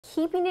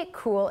Keeping it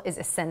cool is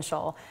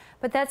essential,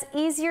 but that's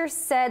easier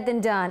said than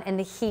done in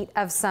the heat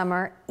of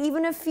summer.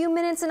 Even a few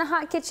minutes in a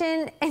hot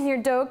kitchen and your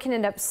dough can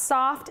end up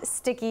soft,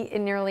 sticky,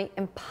 and nearly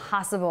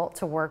impossible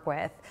to work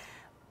with.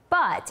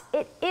 But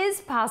it is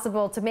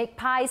possible to make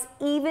pies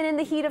even in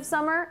the heat of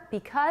summer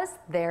because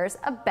there's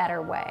a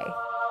better way.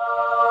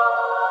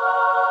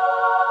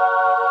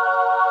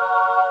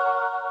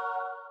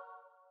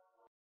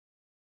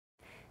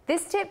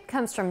 This tip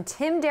comes from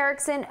Tim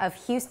Derrickson of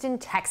Houston,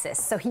 Texas,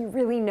 so he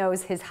really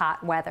knows his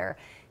hot weather.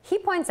 He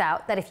points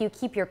out that if you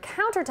keep your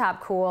countertop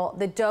cool,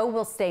 the dough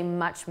will stay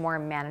much more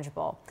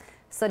manageable.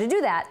 So to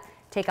do that,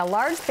 take a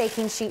large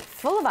baking sheet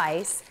full of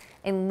ice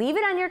and leave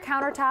it on your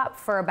countertop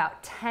for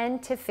about 10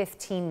 to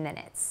 15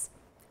 minutes.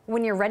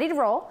 When you're ready to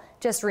roll,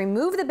 just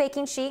remove the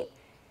baking sheet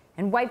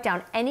and wipe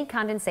down any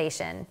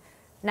condensation.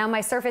 Now my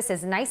surface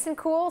is nice and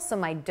cool, so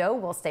my dough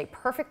will stay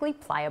perfectly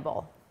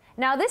pliable.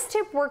 Now this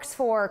tip works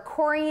for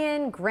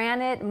Corian,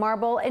 granite,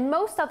 marble, and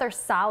most other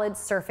solid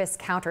surface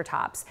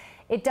countertops.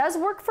 It does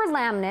work for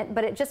laminate,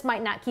 but it just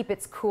might not keep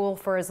its cool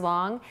for as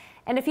long.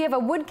 And if you have a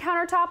wood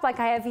countertop like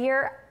I have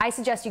here, I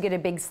suggest you get a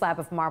big slab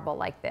of marble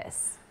like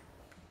this.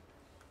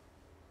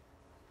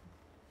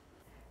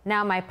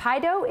 Now my pie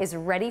dough is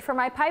ready for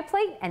my pie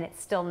plate and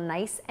it's still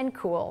nice and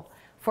cool.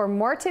 For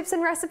more tips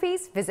and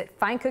recipes, visit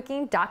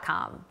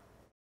finecooking.com.